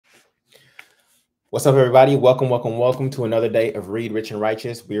What's up, everybody? Welcome to another day of Read Rich and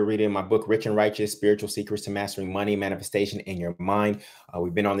Righteous. We are reading my book, Rich and Righteous, Spiritual Secrets to Mastering Money, Manifestation in Your Mind.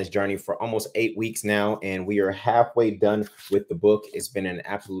 We've been on this journey for almost 8 weeks now, and we are halfway done with the book. It's been an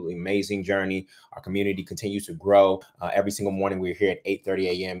absolutely amazing journey. Our community continues to grow. Every single morning, we're here at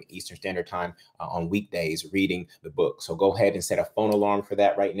 8:30 a.m. Eastern Standard Time on weekdays reading the book. So go ahead and set a phone alarm for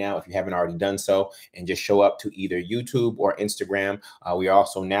that right now if you haven't already done so, and just show up to either YouTube or Instagram. We are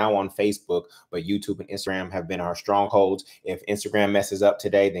also now on Facebook, but YouTube and Instagram have been our strongholds. If Instagram messes up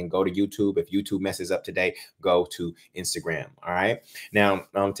today, then go to YouTube. If YouTube messes up today, go to Instagram. All right. Now,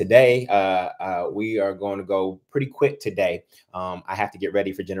 today, we are going to go pretty quick today. I have to get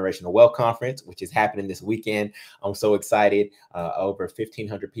ready for Generational Wealth Conference, which is happening this weekend. I'm so excited. Over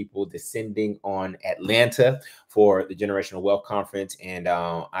 1,500 people descending on Atlanta for the Generational Wealth Conference. And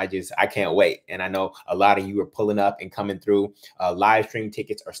I can't wait. And I know a lot of you are pulling up and coming through. Live stream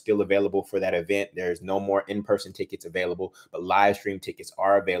tickets are still available for that event. There's no more in-person tickets available, but live stream tickets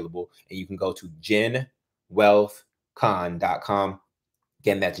are available. And you can go to genwealthcon.com.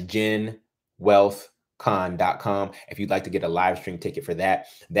 Again, that's genwealthcon.com if you'd like to get a live stream ticket for that.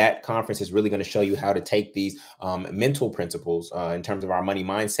 That conference is really going to show you how to take these mental principles in terms of our money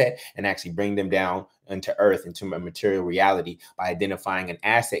mindset and actually bring them down into earth, into a material reality by identifying an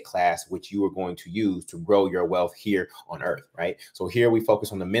asset class which you are going to use to grow your wealth here on earth, right? So here we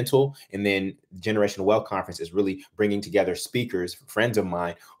focus on the mental, and then Generational Wealth Conference is really bringing together speakers, friends of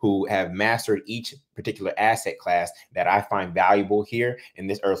mine, who have mastered each particular asset class that I find valuable here in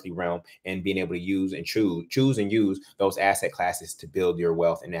this earthly realm, and being able to use and choose and use those asset classes to build your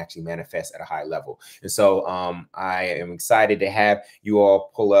wealth and actually manifest at a high level. And so I am excited to have you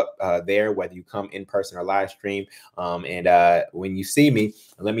all pull up there, whether you come in person or live stream. And when you see me,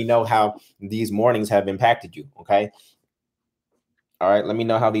 let me know how these mornings have impacted you. Okay. All right. Let me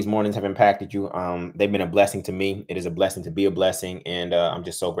know how these mornings have impacted you. They've been a blessing to me. It is a blessing to be a blessing. And I'm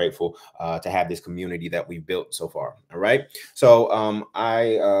just so grateful to have this community that we've built so far. All right. So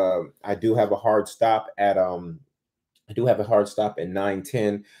I do have a hard stop at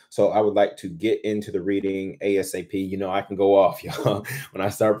 9:10. So I would like to get into the reading ASAP. You know, I can go off, y'all. When I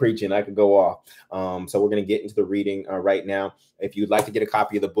start preaching, I can go off. So we're going to get into the reading right now. If you'd like to get a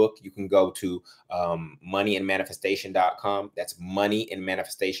copy of the book, you can go to moneyandmanifestation.com. That's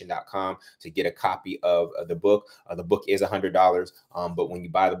moneyandmanifestation.com to get a copy of the book. The book is $100. But when you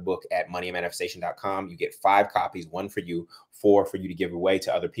buy the book at moneyandmanifestation.com, you get 5 copies, 1 for you, 4 for you to give away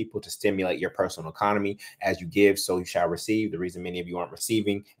to other people to stimulate your personal economy. As you give, so you shall receive. The reason many of you aren't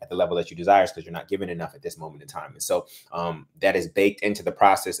receiving at the level that you desire is because you're not giving enough at this moment in time. And so that is baked into the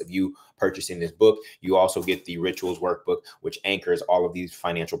process of you purchasing this book. You also get the Rituals Workbook, which anchors all of these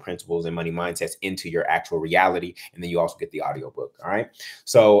financial principles and money mindsets into your actual reality. And then you also get the audiobook. All right.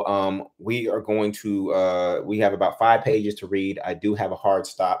 So we are going to, we have about 5 pages to read. I do have a hard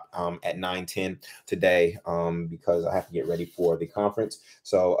stop at 9:10 today because I have to get ready for the conference.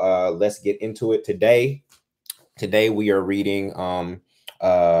 So let's get into it today. Today we are reading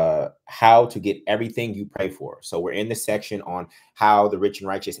how to get everything you pray for. So we're in the section on how the rich and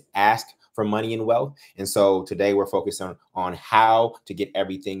righteous ask for money and wealth. And so today we're focused on how to get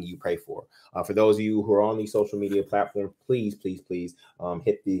everything you pray for. For those of you who are on these social media platforms, please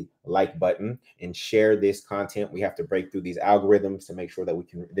hit the like button and share this content. We have to break through these algorithms to make sure that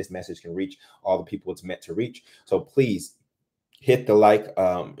this message can reach all the people it's meant to reach. So please hit the like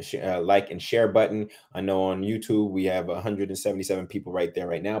and share button. I know on YouTube we have 177 people right there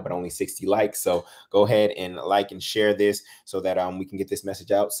right now, but only 60 likes. So go ahead and like and share this so that we can get this message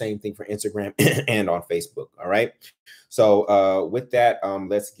out. Same thing for Instagram and on Facebook. All right. So with that,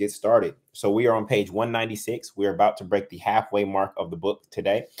 let's get started. So we are on page 196. We're about to break the halfway mark of the book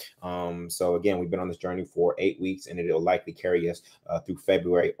today. So again, we've been on this journey for 8 weeks, and it'll likely carry us through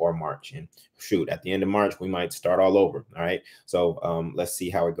February or March. And shoot, at the end of March, we might start all over. All right. So let's see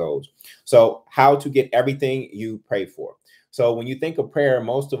how it goes. So how to get everything you pray for. So when you think of prayer,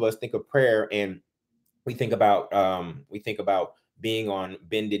 most of us think of prayer and we think about being on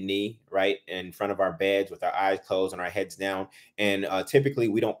bended knee, right, in front of our beds with our eyes closed and our heads down. And typically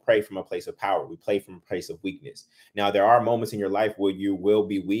we don't pray from a place of power. We pray from a place of weakness. Now, there are moments in your life where you will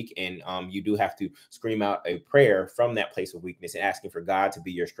be weak, and you do have to scream out a prayer from that place of weakness and asking for God to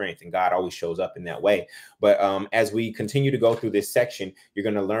be your strength. And God always shows up in that way. But as we continue to go through this section, you're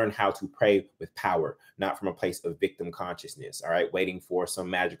going to learn how to pray with power, not from a place of victim consciousness. All right. Waiting for some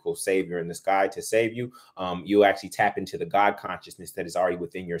magical savior in the sky to save you. You actually tap into the God consciousness that is already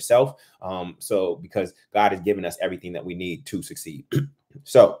within yourself. So because God has given us everything that we need to succeed.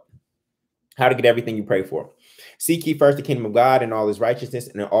 So how to get everything you pray for. Seek ye first the kingdom of God and all his righteousness,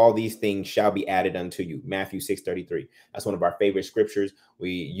 and all these things shall be added unto you. Matthew 6:33. That's one of our favorite scriptures.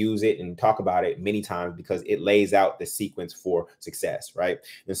 We use it and talk about it many times because it lays out the sequence for success, right?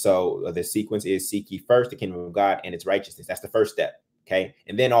 And so the sequence is seek ye first the kingdom of God and its righteousness. That's the first step, okay?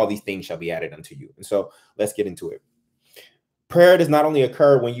 And then all these things shall be added unto you. And so let's get into it. Prayer does not only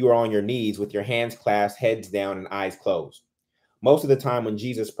occur when you are on your knees with your hands clasped, heads down, and eyes closed. Most of the time when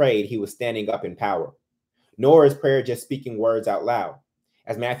Jesus prayed, he was standing up in power. Nor is prayer just speaking words out loud.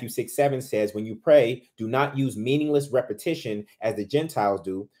 As Matthew 6:7 says, when you pray, do not use meaningless repetition as the Gentiles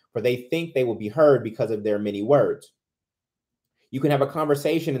do, for they think they will be heard because of their many words. You can have a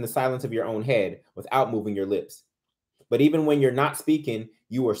conversation in the silence of your own head without moving your lips. But even when you're not speaking,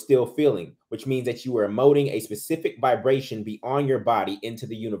 you are still feeling, which means that you are emoting a specific vibration beyond your body into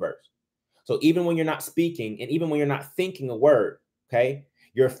the universe. So even when you're not speaking and even when you're not thinking a word, okay,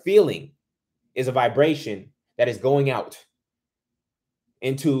 your feeling is a vibration that is going out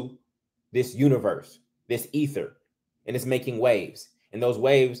into this universe, this ether, and it's making waves. And those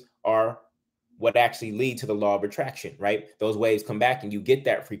waves are what actually lead to the law of attraction, right? Those waves come back and you get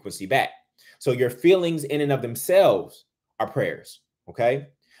that frequency back. So your feelings in and of themselves are prayers, okay?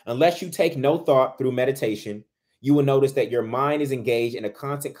 Unless you take no thought through meditation, you will notice that your mind is engaged in a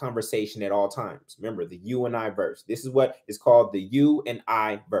constant conversation at all times. Remember the you and I verse. This is what is called the you and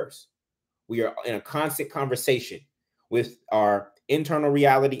I verse. We are in a constant conversation with our internal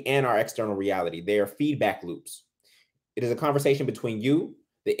reality and our external reality. They are feedback loops. It is a conversation between you,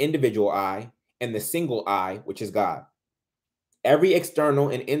 the individual I, and the single I, which is God. Every external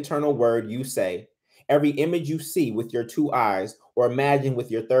and internal word you say, every image you see with your two eyes or imagine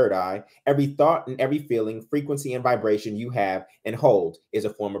with your third eye, every thought and every feeling, frequency and vibration you have and hold is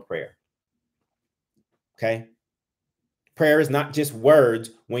a form of prayer. Okay? Prayer is not just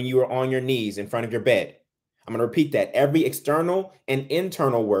words when you are on your knees in front of your bed. I'm going to repeat that. Every external and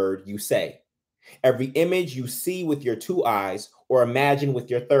internal word you say, every image you see with your two eyes or imagine with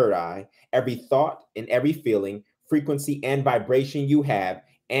your third eye, every thought and every feeling, frequency and vibration you have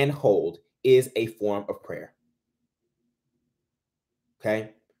and hold is a form of prayer.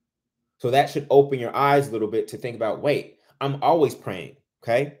 Okay? So that should open your eyes a little bit to think about, wait, I'm always praying.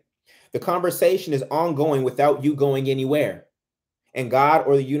 Okay? The conversation is ongoing without you going anywhere. And God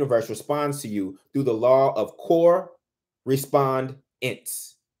or the universe responds to you through the law of core, respond,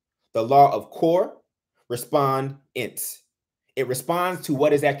 ins. The law of core, respond, ins. It responds to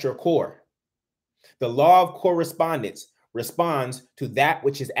what is at your core. The law of correspondence responds to that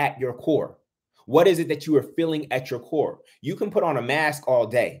which is at your core. What is it that you are feeling at your core? You can put on a mask all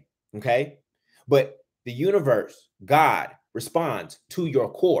day, okay? But the universe, God, responds to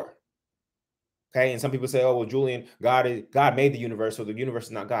your core. Okay, and some people say, "Oh, well, Jullien, God made the universe, so the universe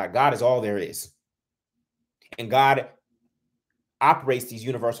is not God. God is all there is, and God operates these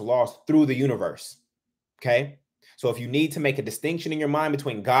universal laws through the universe." Okay, so if you need to make a distinction in your mind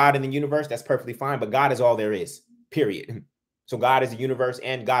between God and the universe, that's perfectly fine. But God is all there is. Period. So God is the universe,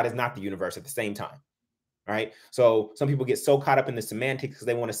 and God is not the universe at the same time. All right. So some people get so caught up in the semantics because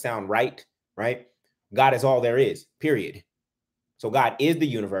they want to sound right. Right. God is all there is. Period. So God is the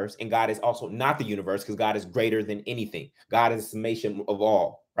universe, and God is also not the universe because God is greater than anything. God is a summation of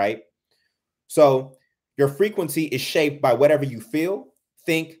all, right? So your frequency is shaped by whatever you feel,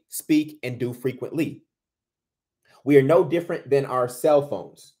 think, speak, and do frequently. We are no different than our cell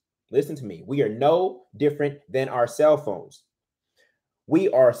phones. Listen to me. We are no different than our cell phones. We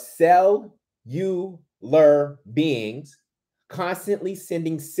are cellular beings constantly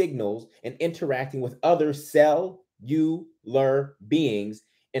sending signals and interacting with other cellular beings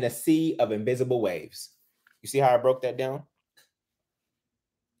in a sea of invisible waves. You see how I broke that down?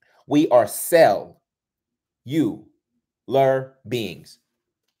 We are cellular beings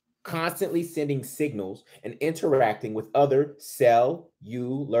constantly sending signals and interacting with other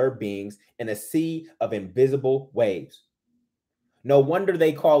cellular beings in a sea of invisible waves. No wonder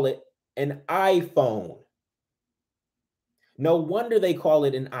they call it an iPhone. No wonder they call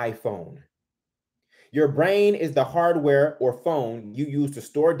it an iPhone. Your brain is the hardware or phone you use to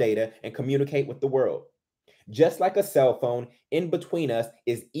store data and communicate with the world. Just like a cell phone, in between us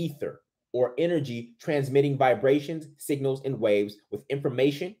is ether or energy transmitting vibrations, signals, and waves with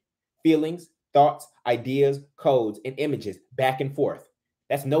information, feelings, thoughts, ideas, codes, and images back and forth.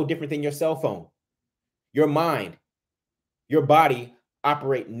 That's no different than your cell phone. Your mind, your body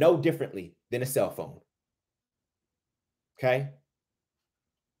operate no differently than a cell phone. Okay?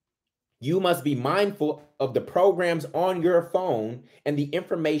 You must be mindful of the programs on your phone and the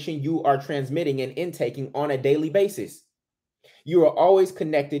information you are transmitting and intaking on a daily basis. You are always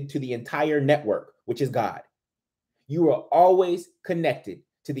connected to the entire network, which is God. You are always connected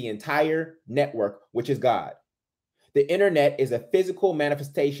to the entire network, which is God. The internet is a physical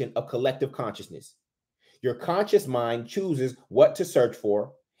manifestation of collective consciousness. Your conscious mind chooses what to search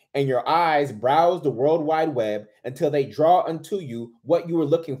for, and your eyes browse the World Wide Web until they draw unto you what you were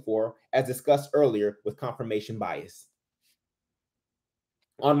looking for, as discussed earlier with confirmation bias.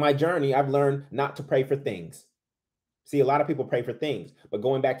 On my journey, I've learned not to pray for things. See, a lot of people pray for things, but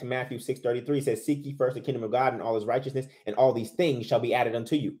going back to Matthew 6:33 says, "Seek ye first the kingdom of God and all his righteousness, and all these things shall be added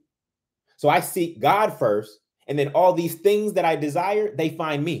unto you." So I seek God first, and then all these things that I desire, they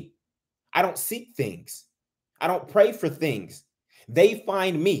find me. I don't seek things. I don't pray for things. They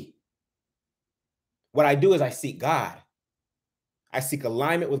find me. What I do is I seek God. I seek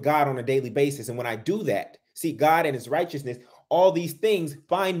alignment with God on a daily basis. And when I do that, seek God and his righteousness, all these things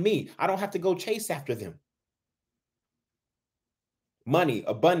find me. I don't have to go chase after them. Money,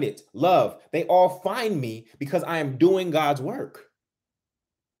 abundance, love, they all find me because I am doing God's work.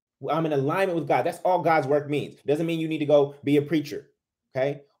 I'm in alignment with God. That's all God's work means. Doesn't mean you need to go be a preacher.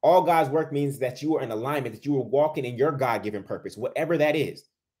 Okay. All God's work means that you are in alignment, that you are walking in your God-given purpose, whatever that is.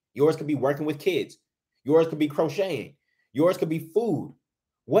 Yours could be working with kids. Yours could be crocheting. Yours could be food.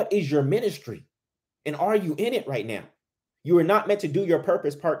 What is your ministry? And are you in it right now? You are not meant to do your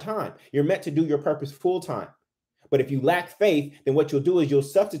purpose part-time. You're meant to do your purpose full-time. But if you lack faith, then what you'll do is you'll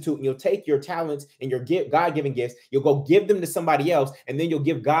substitute and you'll take your talents and your God-given gifts, you'll go give them to somebody else, and then you'll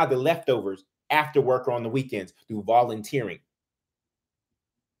give God the leftovers after work or on the weekends through volunteering.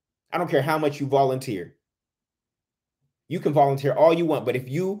 I don't care how much you volunteer. You can volunteer all you want, but if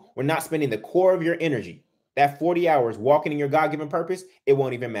you were not spending the core of your energy, that 40 hours walking in your God-given purpose, it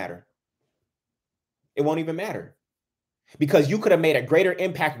won't even matter. It won't even matter. Because you could have made a greater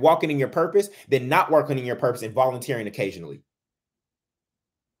impact walking in your purpose than not working in your purpose and volunteering occasionally.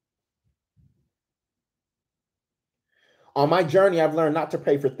 On my journey, I've learned not to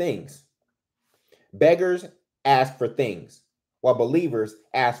pray for things. Beggars ask for things, while believers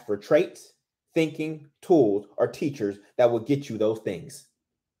ask for traits, thinking, tools, or teachers that will get you those things.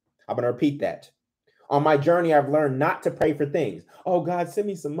 I'm going to repeat that. On my journey, I've learned not to pray for things. Oh, God, send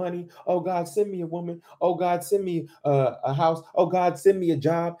me some money. Oh, God, send me a woman. Oh, God, send me a house. Oh, God, send me a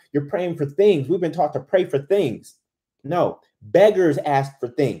job. You're praying for things. We've been taught to pray for things. No, beggars ask for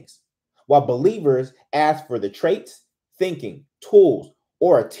things, while believers ask for the traits, thinking, tools,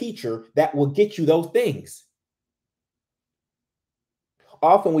 or a teacher that will get you those things.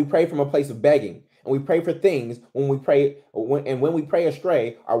 Often we pray from a place of begging, and we pray for things when we pray, when we pray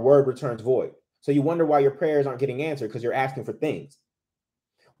astray, our word returns void. So you wonder why your prayers aren't getting answered because you're asking for things.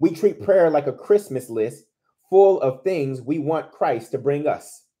 We treat prayer like a Christmas list full of things we want Christ to bring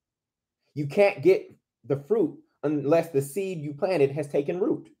us. You can't get the fruit unless the seed you planted has taken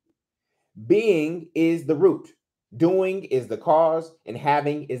root. Being is the root, doing is the cause, and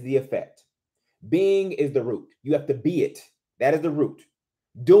having is the effect. Being is the root. You have to be it. That is the root.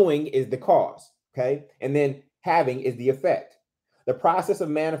 Doing is the cause, okay? And then having is the effect. The process of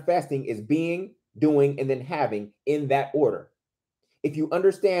manifesting is being, doing, and then having in that order. If you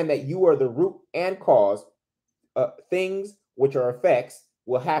understand that you are the root and cause, things which are effects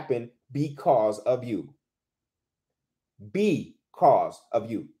will happen because of you. Because of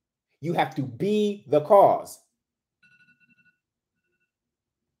you. You have to be the cause.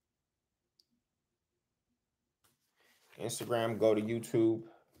 Instagram, go to YouTube.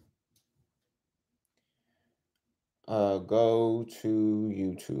 Go to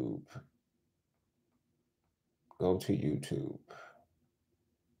YouTube. Go to YouTube.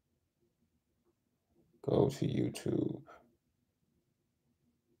 Go to YouTube.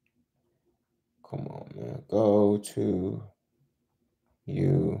 Come on, man. Go to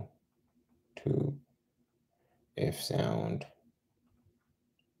YouTube. If sound.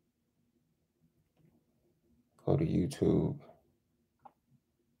 Go to YouTube.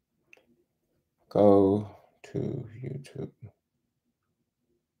 Go to YouTube.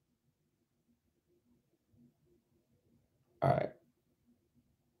 All right.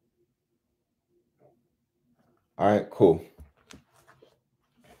 All right, cool.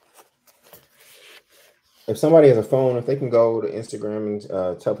 If somebody has a phone, if they can go to Instagram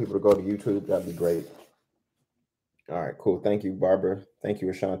and tell people to go to YouTube, that'd be great. All right, cool. Thank you, Barbara. Thank you,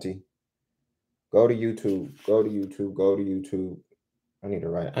 Ashanti. Go to YouTube. Go to YouTube. Go to YouTube.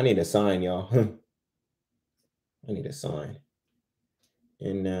 I need a sign, y'all. I need a sign.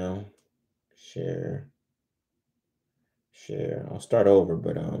 And now share. I'll start over,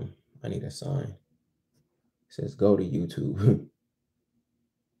 but I need a sign. It says go to YouTube.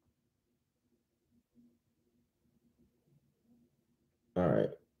 All right.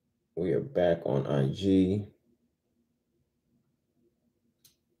 We are back on IG.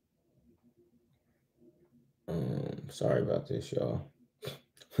 Sorry about this, y'all.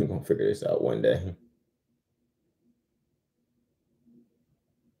 We're going to figure this out one day.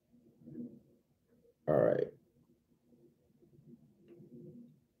 All right.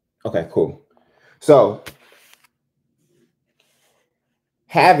 Okay, cool. So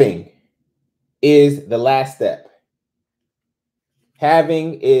having is the last step.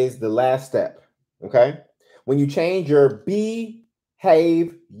 Having is the last step. Okay. When you change your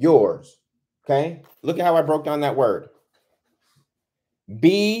behave yours. Okay. Look at how I broke down that word.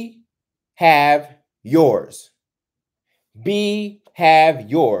 Be, have, yours. Be, have,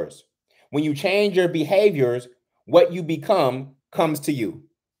 yours. When you change your behaviors, what you become comes to you.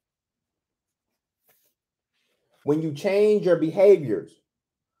 When you change your behaviors,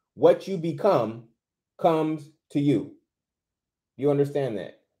 what you become comes to you. You understand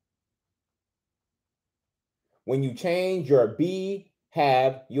that? When you change your be,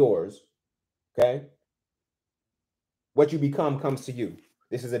 have, yours, okay, what you become comes to you.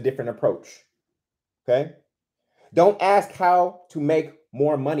 This is a different approach, okay? Don't ask how to make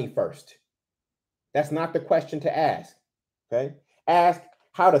more money first. That's not the question to ask, okay? Ask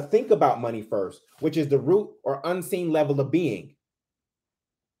how to think about money first, which is the root or unseen level of being.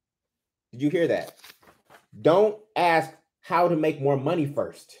 Did you hear that? Don't ask how to make more money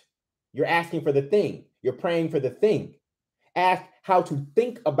first. You're asking for the thing. You're praying for the thing. Ask how to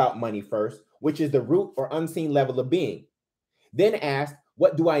think about money first, which is the root or unseen level of being. Then ask,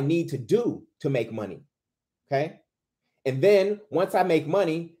 what do I need to do to make money? Okay. And then once I make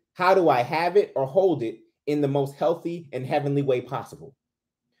money, how do I have it or hold it in the most healthy and heavenly way possible?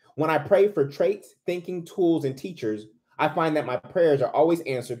 When I pray for traits, thinking, tools, and teachers, I find that my prayers are always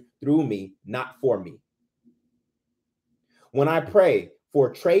answered through me, not for me. When I pray for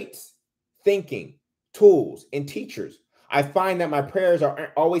traits, thinking, tools, and teachers, I find that my prayers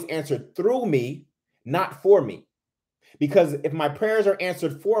are always answered through me, not for me. Because if my prayers are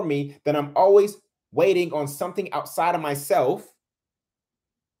answered for me, then I'm always waiting on something outside of myself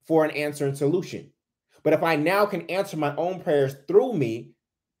for an answer and solution. But if I now can answer my own prayers through me,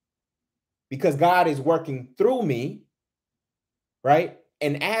 because God is working through me, right?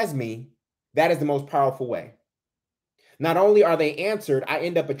 And as me, that is the most powerful way. Not only are they answered, I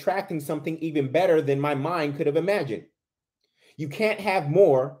end up attracting something even better than my mind could have imagined. You can't have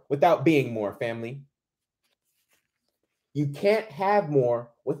more without being more, family. You can't have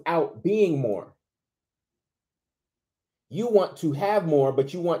more without being more. You want to have more,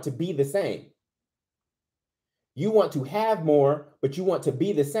 but you want to be the same. You want to have more, but you want to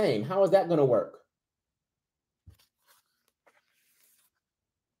be the same. How is that going to work?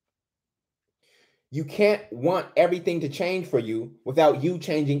 You can't want everything to change for you without you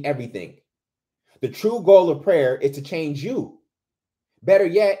changing everything. The true goal of prayer is to change you. Better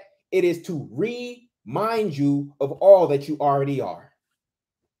yet, it is to remind you of all that you already are.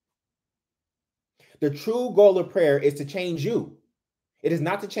 The true goal of prayer is to change you. It is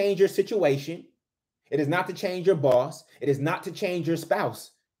not to change your situation. It is not to change your boss. It is not to change your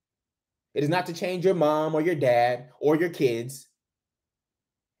spouse. It is not to change your mom or your dad or your kids.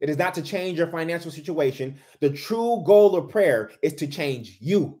 It is not to change your financial situation. The true goal of prayer is to change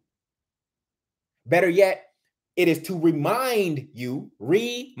you. Better yet, it is to remind you,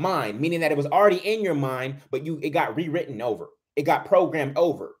 meaning that it was already in your mind, but it got rewritten over. It got programmed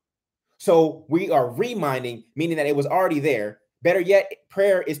over. So we are reminding, meaning that it was already there. Better yet,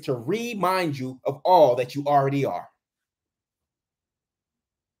 prayer is to remind you of all that you already are.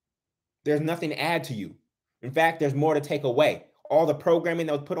 There's nothing to add to you. In fact, there's more to take away. All the programming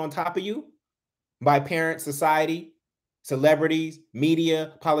that was put on top of you by parents, society, celebrities,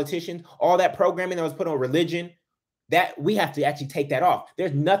 media, politicians, all that programming that was put on religion, that we have to actually take that off.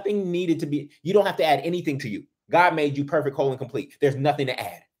 There's nothing needed to be, you don't have to add anything to you. God made you perfect, whole, and complete. There's nothing to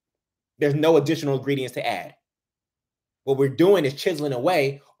add. There's no additional ingredients to add. What we're doing is chiseling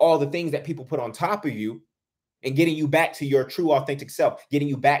away all the things that people put on top of you and getting you back to your true, authentic self, getting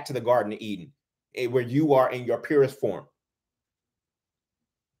you back to the Garden of Eden, where you are in your purest form.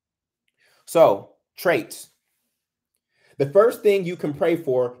 So, traits. The first thing you can pray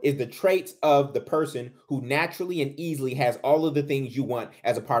for is the traits of the person who naturally and easily has all of the things you want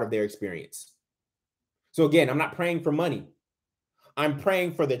as a part of their experience. So again, I'm not praying for money. I'm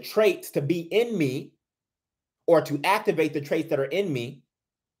praying for the traits to be in me or to activate the traits that are in me,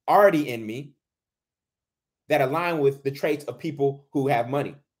 already in me, that align with the traits of people who have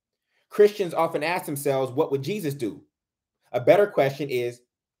money. Christians often ask themselves, what would Jesus do? A better question is,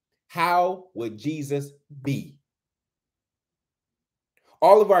 how would Jesus be?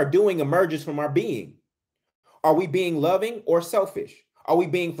 All of our doing emerges from our being. Are we being loving or selfish? Are we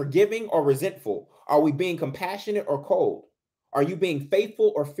being forgiving or resentful? Are we being compassionate or cold? Are you being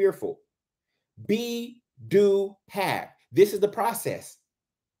faithful or fearful? Be, do, have. This is the process.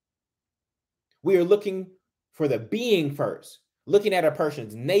 We are looking for the being first, looking at a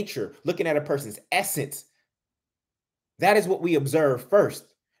person's nature, looking at a person's essence. That is what we observe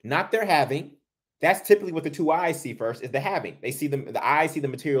first, not their having. That's typically what the two eyes see first, is the having. They see them, the eyes see the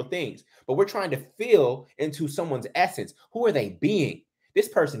material things, but we're trying to feel into someone's essence. Who are they being? This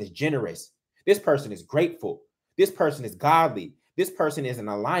person is generous. This person is grateful. This person is godly. This person is in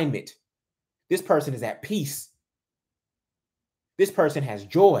alignment. This person is at peace. This person has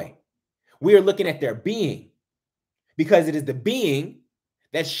joy. We are looking at their being, because it is the being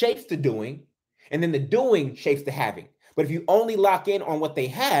that shapes the doing, and then the doing shapes the having. But if you only lock in on what they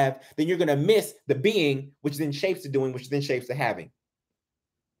have, then you're going to miss the being, which then shapes the doing, which then shapes the having.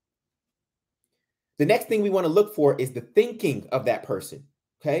 The next thing we want to look for is the thinking of that person,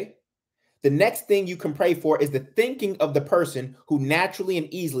 okay? The next thing you can pray for is the thinking of the person who naturally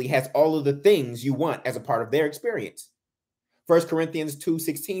and easily has all of the things you want as a part of their experience. 1 Corinthians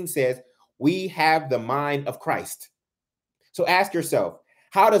 2:16 says, we have the mind of Christ. So ask yourself,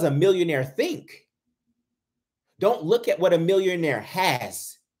 how does a millionaire think? Don't look at what a millionaire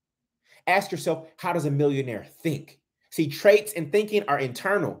has. Ask yourself, how does a millionaire think? See, traits and thinking are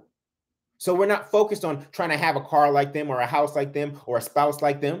internal. So we're not focused on trying to have a car like them or a house like them or a spouse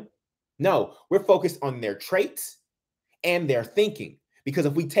like them. No, we're focused on their traits and their thinking. Because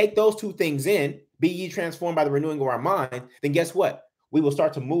if we take those two things in, be ye transformed by the renewing of our mind, then guess what? We will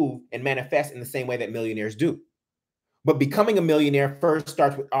start to move and manifest in the same way that millionaires do. But becoming a millionaire first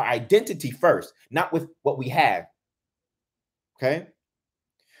starts with our identity first, not with what we have. Okay?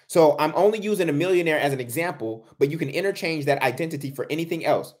 So I'm only using a millionaire as an example, but you can interchange that identity for anything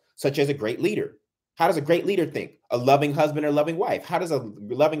else, such as a great leader. How does a great leader think? A loving husband or loving wife. How does a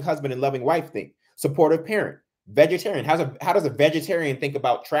loving husband and loving wife think? Supportive parent. Vegetarian. How does a vegetarian think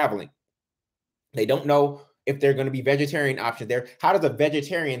about traveling? They don't know if they're going to be vegetarian options there. How does a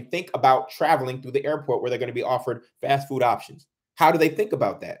vegetarian think about traveling through the airport where they're going to be offered fast food options? How do they think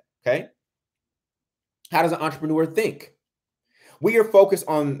about that? Okay. How does an entrepreneur think? We are focused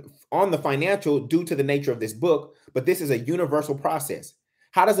on the financial due to the nature of this book, but this is a universal process.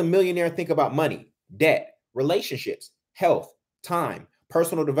 How does a millionaire think about money, debt, relationships, health, time,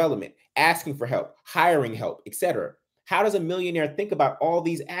 personal development, asking for help, hiring help, etc.? How does a millionaire think about all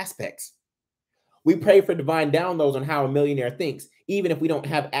these aspects? We pray for divine downloads on how a millionaire thinks, even if we don't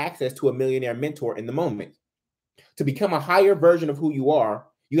have access to a millionaire mentor in the moment. To become a higher version of who you are,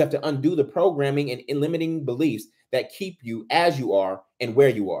 you have to undo the programming and limiting beliefs that keep you as you are and where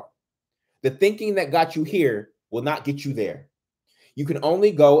you are. The thinking that got you here will not get you there. You can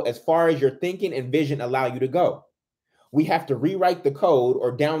only go as far as your thinking and vision allow you to go. We have to rewrite the code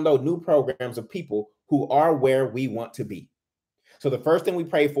or download new programs of people who are where we want to be. So the first thing we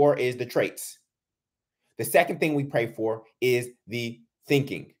pray for is the traits. The second thing we pray for is the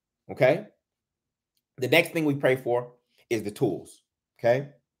thinking, okay? The next thing we pray for is the tools, okay?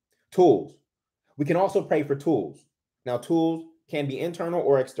 Tools. We can also pray for tools. Now, tools can be internal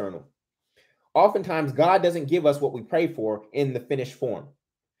or external. Oftentimes, God doesn't give us what we pray for in the finished form.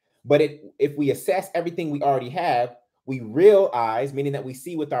 But if we assess everything we already have, we realize, meaning that we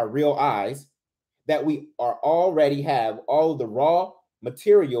see with our real eyes, that we already have all of the raw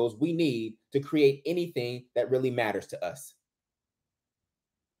materials we need to create anything that really matters to us.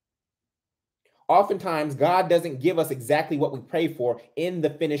 Oftentimes, God doesn't give us exactly what we pray for in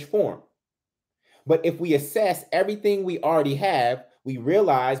the finished form. But if we assess everything we already have, we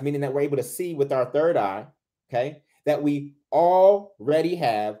realize, meaning that we're able to see with our third eye, okay, that we already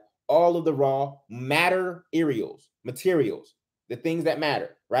have all of the raw materials, the things that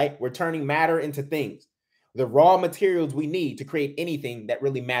matter, right? We're turning matter into things, the raw materials we need to create anything that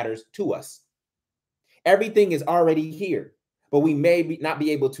really matters to us. Everything is already here, but we may not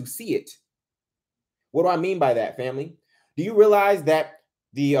be able to see it. What do I mean by that, family? Do you realize that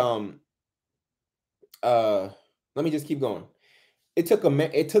let me just keep going. It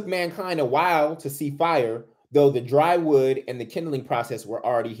took mankind a while to see fire, though the dry wood and the kindling process were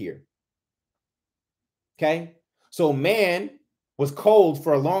already here. Okay? So man was cold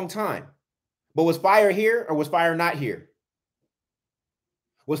for a long time. But was fire here or was fire not here?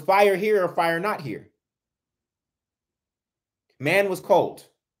 Was fire here or fire not here? Man was cold.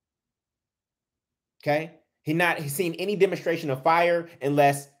 Okay? He's seen any demonstration of fire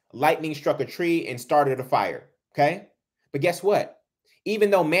unless lightning struck a tree and started a fire. Okay? But guess what? Even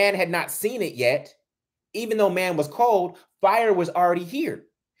though man had not seen it yet, even though man was cold, fire was already here.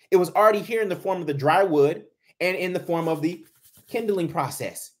 It was already here in the form of the dry wood and in the form of the kindling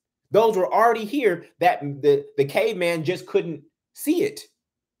process. Those were already here that the caveman just couldn't see it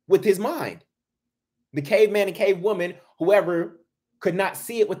with his mind. The caveman and cavewoman, whoever, could not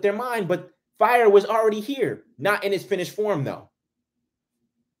see it with their mind, but fire was already here, not in its finished form, though.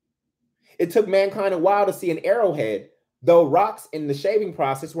 It took mankind a while to see an arrowhead, though rocks in the shaving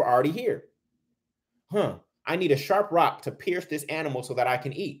process were already here. I need a sharp rock to pierce this animal so that I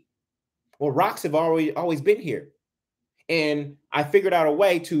can eat. Well, rocks have always been here. And I figured out a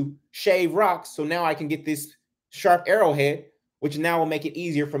way to shave rocks, so now I can get this sharp arrowhead, which now will make it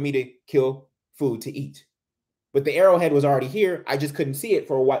easier for me to kill food to eat. But the arrowhead was already here. I just couldn't see it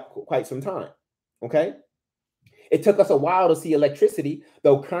for quite some time. Okay? It took us a while to see electricity,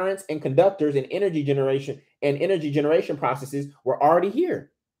 though currents and conductors and energy generation processes were already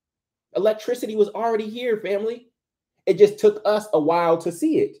here. Electricity was already here, family. It just took us a while to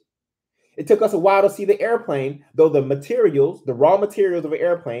see it. It took us a while to see the airplane, though the raw materials of an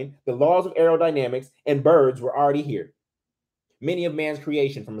airplane, the laws of aerodynamics, and birds were already here. Many of man's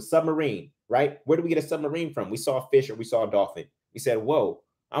creation, from a submarine, right? Where do we get a submarine from? We saw a fish or we saw a dolphin. We said, whoa,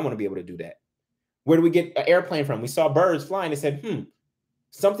 I want to be able to do that. Where do we get an airplane from? We saw birds flying and said,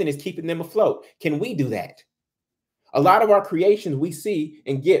 something is keeping them afloat. Can we do that? A lot of our creations we see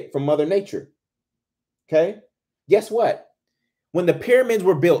and get from Mother Nature. Okay? Guess what? When the pyramids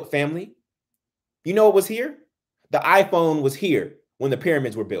were built, family, you know what was here? The iPhone was here when the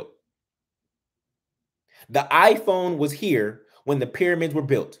pyramids were built. The iPhone was here when the pyramids were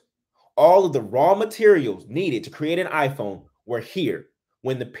built. All of the raw materials needed to create an iPhone were here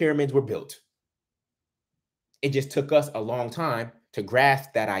when the pyramids were built. It just took us a long time to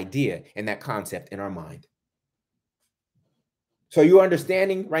grasp that idea and that concept in our mind. So you're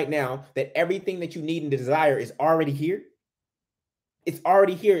understanding right now that everything that you need and desire is already here? It's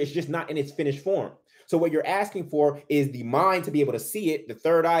already here. It's just not in its finished form. So what you're asking for is the mind to be able to see it, the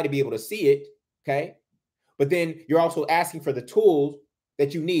third eye to be able to see it, okay? But then you're also asking for the tools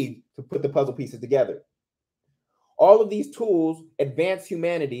that you need to put the puzzle pieces together. All of these tools advance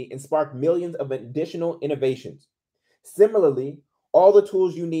humanity and spark millions of additional innovations. Similarly, all the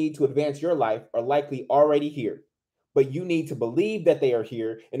tools you need to advance your life are likely already here, but you need to believe that they are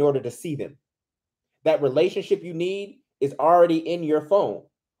here in order to see them. That relationship you need is already in your phone,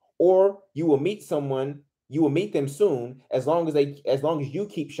 or you will meet them soon as long as you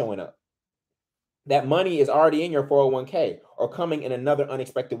keep showing up. That money is already in your 401k or coming in another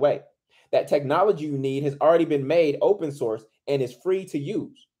unexpected way. That technology you need has already been made open source and is free to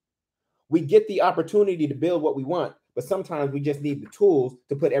use. We get the opportunity to build what we want, but sometimes we just need the tools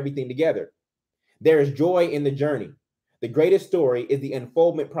to put everything together. There is joy in the journey. The greatest story is the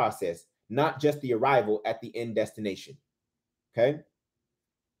unfoldment process, not just the arrival at the end destination. Okay?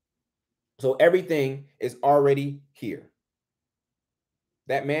 So everything is already here.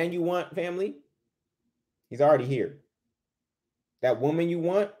 That man you want, family, he's already here. That woman you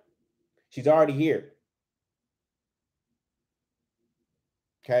want, she's already here.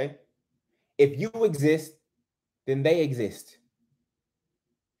 Okay? If you exist, then they exist.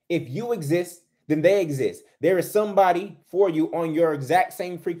 If you exist, then they exist. There is somebody for you on your exact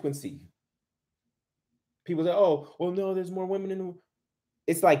same frequency. People say, oh, well, no, there's more women in the world.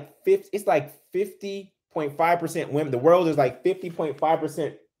 It's like 50.5% women. The world is like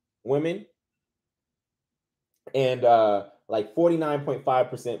 50.5% women and like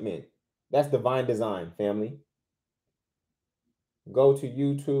 49.5% men. That's divine design, family. Go to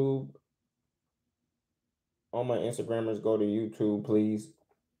YouTube. All my Instagrammers, go to YouTube, please.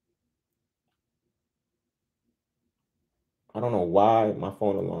 I don't know why my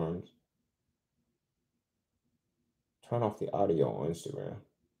phone alarms. Turn off the audio on Instagram.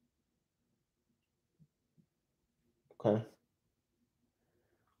 Okay.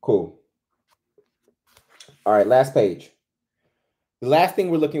 Cool. All right, last page. The last thing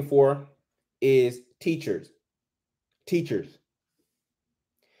we're looking for is teachers. Teachers.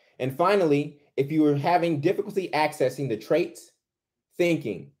 And finally, if you are having difficulty accessing the traits,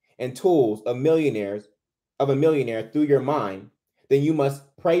 thinking, and tools of a millionaire through your mind, then you must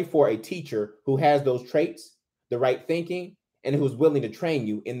pray for a teacher who has those traits, the right thinking, and who's willing to train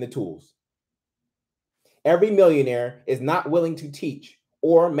you in the tools. Every millionaire is not willing to teach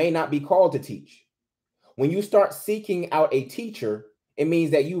or may not be called to teach. When you start seeking out a teacher, it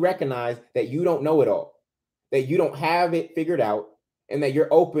means that you recognize that you don't know it all, that you don't have it figured out, and that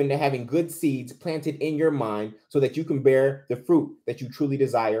you're open to having good seeds planted in your mind so that you can bear the fruit that you truly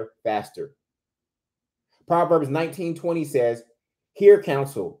desire faster. Proverbs 19:20 says, hear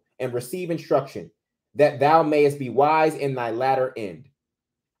counsel and receive instruction, that thou mayest be wise in thy latter end.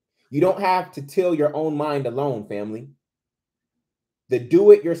 You don't have to till your own mind alone, family. The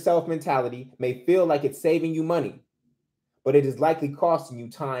do-it-yourself mentality may feel like it's saving you money, but it is likely costing you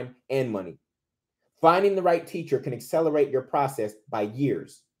time and money. Finding the right teacher can accelerate your process by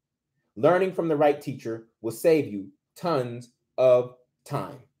years. Learning from the right teacher will save you tons of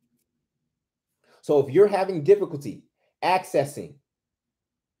time. So if you're having difficulty accessing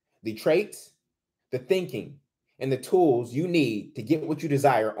the traits, the thinking, and the tools you need to get what you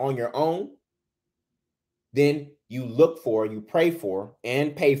desire on your own, then you look for, you pray for,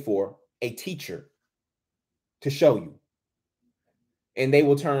 and pay for a teacher to show you. And they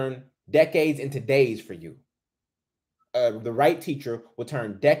will turn decades into days for you. The right teacher will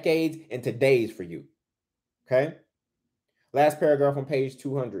turn decades into days for you. Okay? Last paragraph on page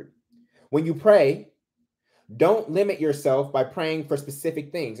 200. When you pray, don't limit yourself by praying for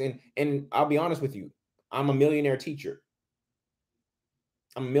specific things. And I'll be honest with you, I'm a millionaire teacher.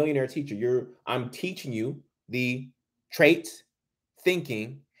 I'm teaching you the traits,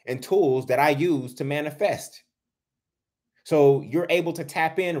 thinking, and tools that I use to manifest. So you're able to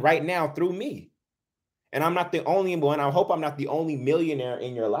tap in right now through me. And I'm not the only one. I hope I'm not the only millionaire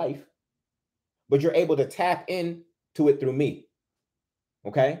in your life, but you're able to tap into it through me.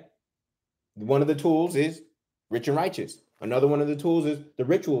 Okay? One of the tools is Rich and Righteous. Another one of the tools is the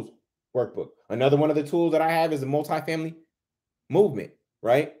Rituals Workbook. Another one of the tools that I have is the Multifamily Movement,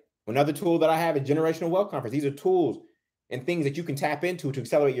 right? Another tool that I have is Generational Wealth Conference. These are tools and things that you can tap into to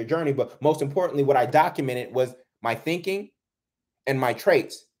accelerate your journey. But most importantly, what I documented was my thinking and my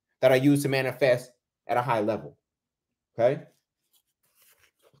traits that I use to manifest at a high level. Okay?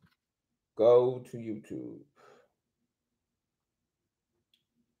 Go to YouTube.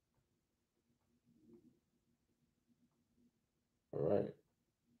 All right.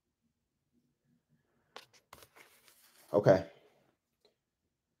 Okay.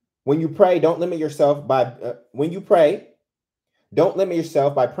 When you pray, don't limit yourself by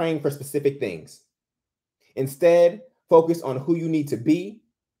praying for specific things. Instead, focus on who you need to be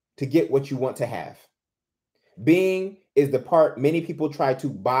to get what you want to have. Being is the part many people try to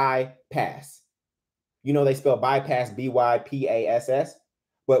bypass. You know, they spell bypass BYPASS,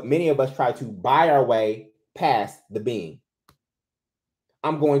 but many of us try to buy our way past the being.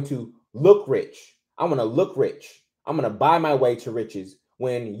 I'm going to look rich. I'm going to look rich. I'm going to buy my way to riches,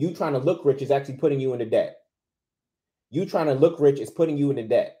 when you trying to look rich is actually putting you into debt. You trying to look rich is putting you into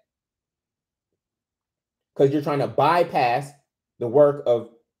debt because you're trying to bypass the work of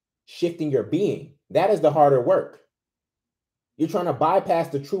shifting your being. That is the harder work. You're trying to bypass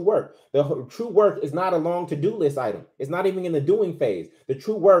the true work. The true work is not a long to-do list item. It's not even in the doing phase. The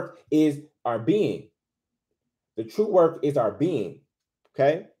true work is our being. The true work is our being.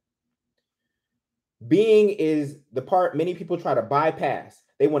 Okay? Being is the part many people try to bypass.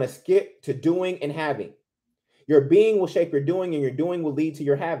 They want to skip to doing and having. Your being will shape your doing, and your doing will lead to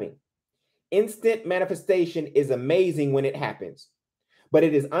your having. Instant manifestation is amazing when it happens, but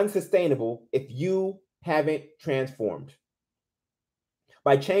it is unsustainable if you haven't transformed.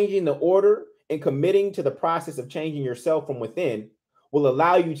 By changing the order and committing to the process of changing yourself from within will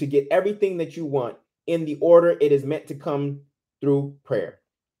allow you to get everything that you want in the order it is meant to come through prayer.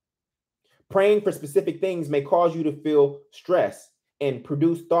 Praying for specific things may cause you to feel stress and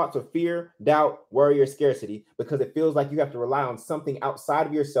produce thoughts of fear, doubt, worry, or scarcity because it feels like you have to rely on something outside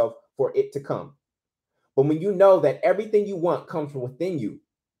of yourself for it to come. But when you know that everything you want comes from within you,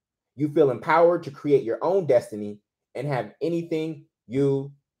 you feel empowered to create your own destiny and have anything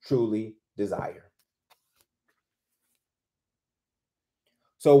you truly desire.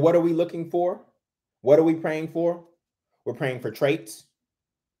 So what are we looking for? What are we praying for? We're praying for traits.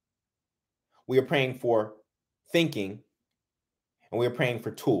 We are praying for thinking, and we are praying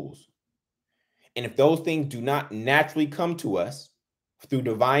for tools. And if those things do not naturally come to us through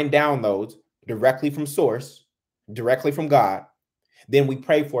divine downloads directly from source, directly from God, then we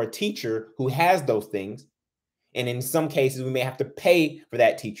pray for a teacher who has those things. And in some cases, we may have to pay for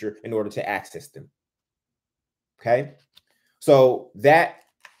that teacher in order to access them. Okay? So that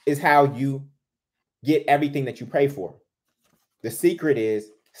is how you get everything that you pray for. The secret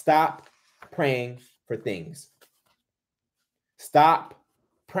is stop praying for things. Stop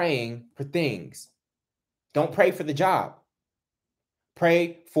praying for things. Don't pray for the job.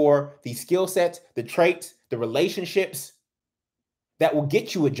 Pray for the skill sets, the traits, the relationships that will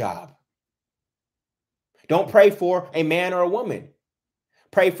get you a job. Don't pray for a man or a woman.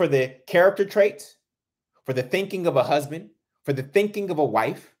 Pray for the character traits, for the thinking of a husband, for the thinking of a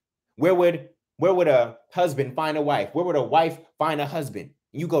wife. Where would a husband find a wife? Where would a wife find a husband?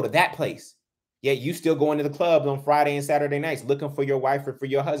 You go to that place. Yet you still go into the clubs on Friday and Saturday nights looking for your wife or for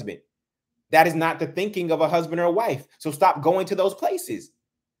your husband. That is not the thinking of a husband or a wife. So stop going to those places.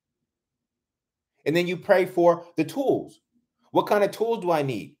 And then you pray for the tools. What kind of tools do I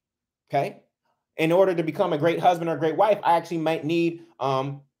need? Okay. In order to become a great husband or a great wife, I actually might need,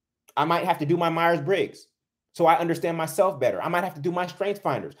 I might have to do my Myers-Briggs so I understand myself better. I might have to do my strength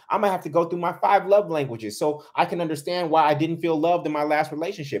finders. I might have to go through my 5 love languages so I can understand why I didn't feel loved in my last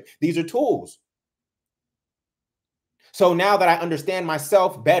relationship. These are tools. So now that I understand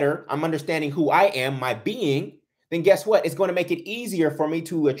myself better, I'm understanding who I am, my being, then guess what? It's going to make it easier for me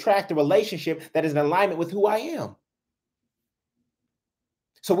to attract a relationship that is in alignment with who I am.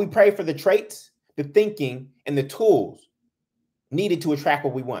 So we pray for the traits, the thinking, and the tools needed to attract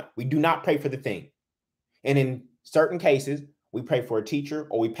what we want. We do not pray for the thing. And in certain cases, we pray for a teacher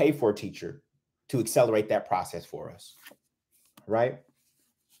or we pay for a teacher to accelerate that process for us, right?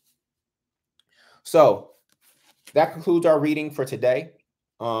 So that concludes our reading for today.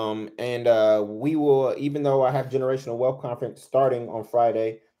 We will, even though I have Generational Wealth Conference starting on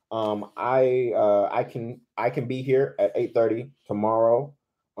Friday, I can be here at 8:30 tomorrow.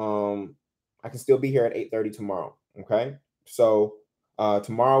 I can still be here at 8:30 tomorrow. Okay. So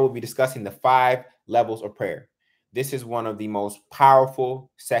tomorrow we'll be discussing the 5 levels of prayer. This is one of the most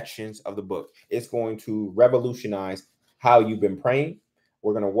powerful sections of the book. It's going to revolutionize how you've been praying.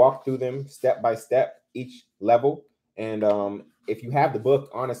 We're going to walk through them step by step, each level. And if you have the book,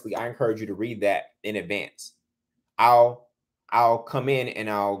 honestly, I encourage you to read that in advance. I'll come in and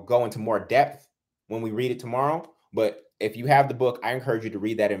I'll go into more depth when we read it tomorrow. But if you have the book, I encourage you to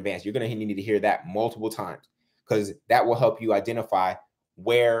read that in advance. You're going to need to hear that multiple times because that will help you identify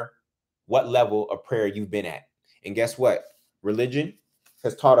what level of prayer you've been at. And guess what? Religion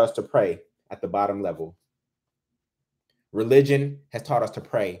has taught us to pray at the bottom level. Religion has taught us to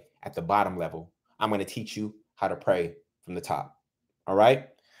pray at the bottom level. I'm going to teach you how to pray from the top. All right.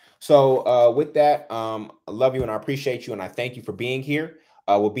 So with that, I love you and I appreciate you and I thank you for being here.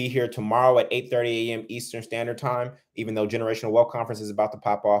 We'll be here tomorrow at 8:30 a.m. Eastern Standard Time. Even though Generational Wealth Conference is about to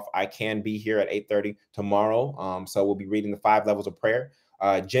pop off, I can be here at 8:30 tomorrow. So we'll be reading the 5 levels of prayer.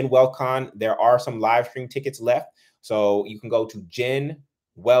 Gen WealthCon, there are some live stream tickets left. So you can go to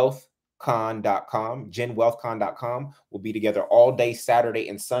genwealthcon.com. We'll be together all day Saturday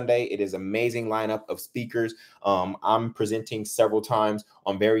and Sunday. It is an amazing lineup of speakers. I'm presenting several times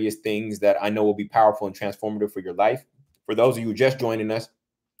on various things that I know will be powerful and transformative for your life. For those of you just joining us,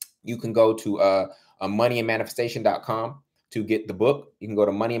 you can go to moneyandmanifestation.com to get the book. You can go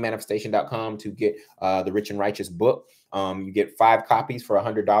to moneyandmanifestation.com to get the Rich and Righteous book. You get 5 copies for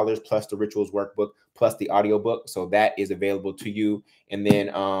 $100 plus the Rituals Workbook plus the audiobook. So that is available to you. And then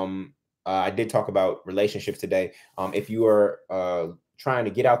I did talk about relationships today. If you are trying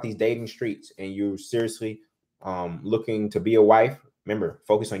to get out these dating streets and you're seriously looking to be a wife, remember,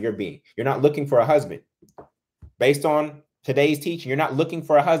 focus on your being. You're not looking for a husband. Based on today's teaching, you're not looking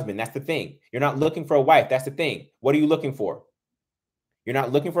for a husband. That's the thing. You're not looking for a wife. That's the thing. What are you looking for? You're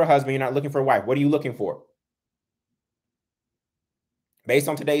not looking for a husband. You're not looking for a wife. What are you looking for? Based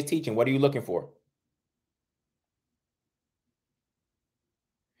on today's teaching, what are you looking for?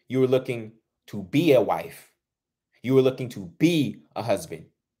 You were looking to be a wife. You were looking to be a husband.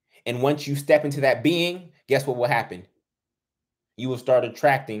 And once you step into that being, guess what will happen? You will start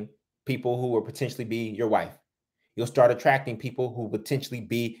attracting people who will potentially be your wife. You'll start attracting people who will potentially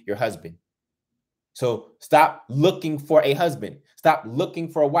be your husband. So stop looking for a husband. Stop looking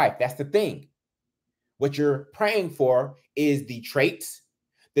for a wife. That's the thing. What you're praying for is the traits,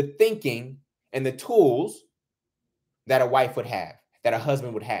 the thinking, and the tools that a wife would have, that a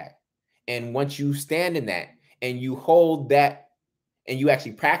husband would have. And once you stand in that and you hold that and you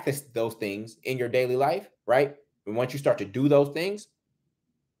actually practice those things in your daily life, right? And once you start to do those things,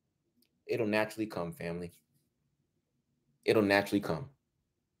 it'll naturally come, family. It'll naturally come.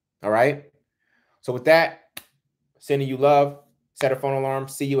 All right. So with that, sending you love, set a phone alarm.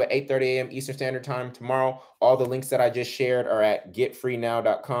 See you at 8:30 a.m. Eastern Standard Time tomorrow. All the links that I just shared are at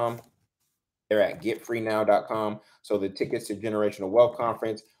getfreenow.com. They're at getfreenow.com. So the tickets to Generational Wealth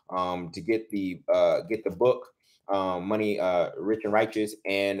Conference, to get the book, Money Rich and Righteous,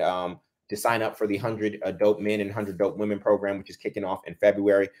 and to sign up for the 100 Dope Men and 100 Dope Women program, which is kicking off in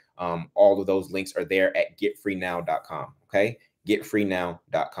February. All of those links are there at getfreenow.com. Okay,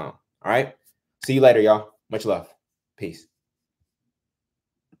 getfreenow.com. All right. See you later, y'all. Much love. Peace.